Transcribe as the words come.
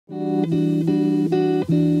Hello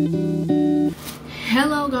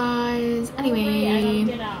guys. Anyway,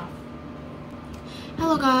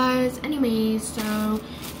 so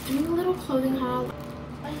doing a little clothing haul.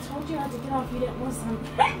 I told you I had to get off. You didn't listen.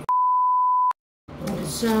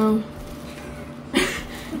 So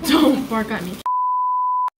don't bark at me.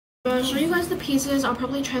 I'll show you guys the pieces. I'll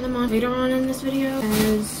probably try them on later on in this video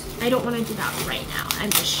because I don't want to do that right now. I'm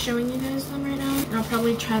just showing you guys them right now. And I'll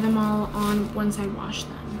probably try them all on once I wash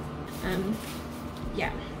them.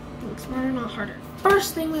 Yeah, work smarter, not harder.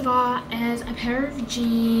 First thing we got is a pair of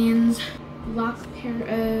jeans, black pair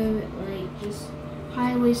of like just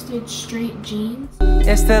high-waisted straight jeans.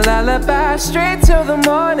 It's the lullaby straight till the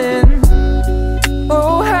morning.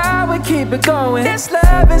 Oh, how we keep it going. This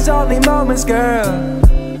love is only moments, girl.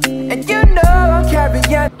 And you know I'm carrying.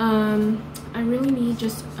 I really need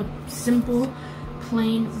just a simple,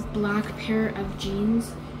 plain black pair of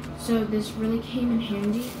jeans. So this really came in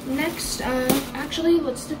handy. Next, actually,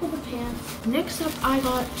 let's stick with the pants. Next up, I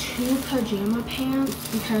got 2 pajama pants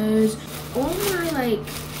because all my like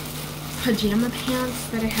pajama pants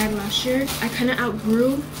that I had last year, I kind of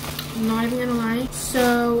outgrew. I'm not even gonna lie.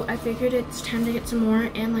 So I figured it's time to get some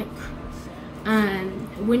more, and like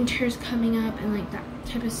winter's coming up and like that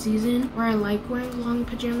type of season where I like wearing long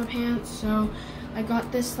pajama pants. So I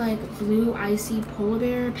got this like blue icy polar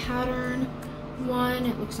bear pattern one.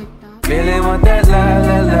 It looks like that. Really want that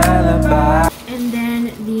lullaby. And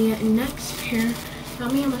then the next pair, tell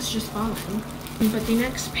me I must just fallen. But the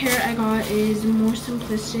next pair I got is more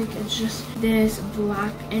simplistic. It's just this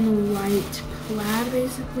black and white plaid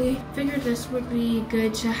basically. Figured this would be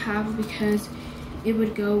good to have because it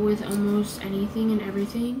would go with almost anything and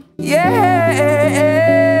everything. Yeah.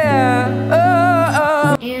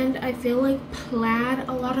 Oh. And I feel like plaid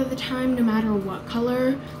a lot of the time, no matter what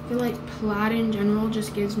color. I feel like plaid in general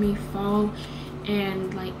just gives me fall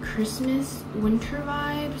and like Christmas, winter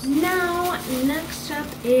vibes. Now, next up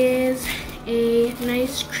is a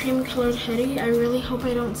nice cream colored hoodie. I really hope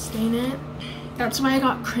I don't stain it. That's why I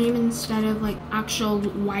got cream instead of like actual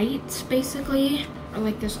white basically, or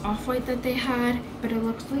like this off-white that they had, but it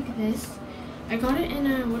looks like this. I got it in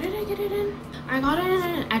a, what did I get it in? I got it in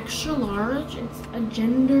an extra large. It's a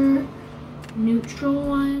gender neutral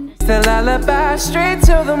one. It's the lullaby straight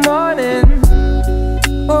till the morning.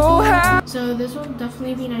 Oh, how. So this will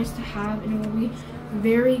definitely be nice to have, and it will be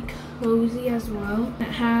very cozy as well. It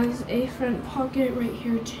has a front pocket right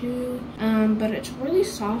here too, but it's really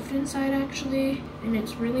soft inside actually, and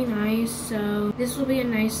it's really nice. So this will be a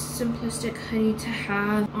nice simplistic hoodie to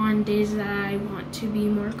have on days that I want to be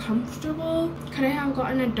more comfortable. Could I have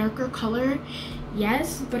gotten a darker color?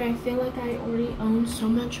 Yes, but I feel like I already own so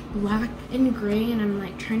much black and gray, and I'm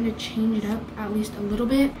like trying to change it up at least a little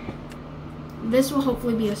bit. This will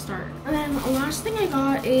hopefully be a start. And then the last thing I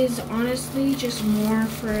got is honestly just more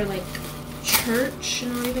for like church,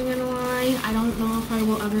 not even gonna lie. I don't know if I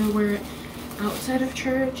will ever wear it outside of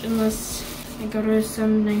church unless I go to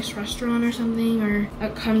some nice restaurant or something, or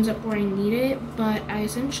it comes up where I need it. But I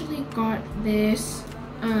essentially got this,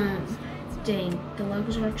 dang, the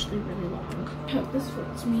legs are actually really long. I hope this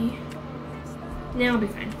fits me. Now I'll be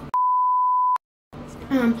fine.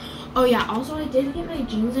 Oh yeah, also I did get my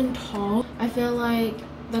jeans in tall. I feel like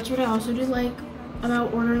that's what I also do like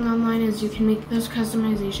about ordering online, is you can make those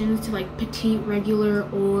customizations to like petite, regular,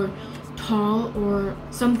 or tall, or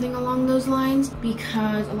something along those lines,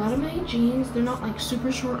 because a lot of my jeans, they're not like super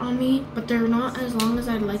short on me, but they're not as long as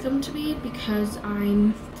I'd like them to be because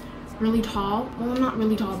I'm really tall. Well, I'm not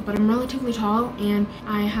really tall, but I'm relatively tall, and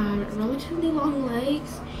I have relatively long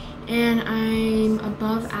legs, and I'm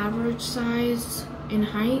above average size in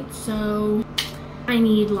height, so I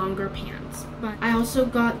need longer pants. But I also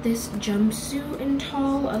got this jumpsuit in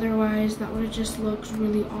tall, otherwise that would have just looked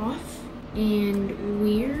really off and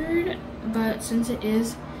weird. But since it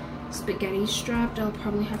is spaghetti strapped, I'll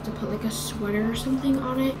probably have to put like a sweater or something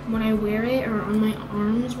on it when I wear it, or on my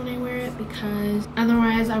arms when I wear it, because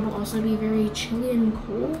otherwise I will also be very chilly and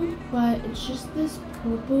cold. But it's just this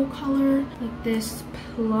purple color, like this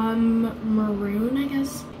plum maroon, I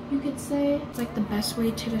guess you could say. It's like the best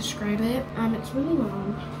way to describe it. It's really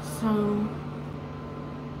long, so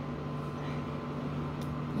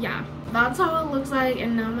yeah, that's how it looks like.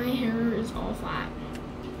 And now my hair is all flat.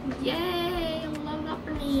 Yay, I love that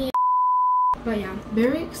for me. But yeah,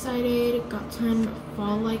 very excited. Got some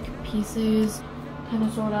fall like pieces, kind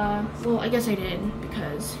of, sort of. Well, I guess I did,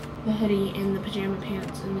 because the hoodie and the pajama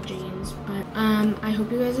pants and the jeans. But I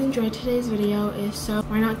hope you guys enjoyed today's video. If so,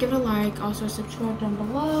 why not give it a like? Also subscribe down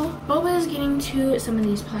below. Boba is getting to some of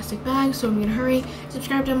these plastic bags, so I'm gonna hurry.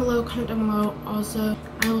 Subscribe down below, comment down below. Also,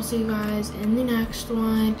 I will see you guys in the next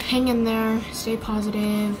one. Hang in there, stay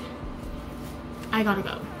positive. I gotta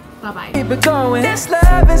go. Bye bye. Keep it going. This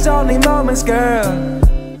love is only moments,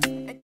 girl.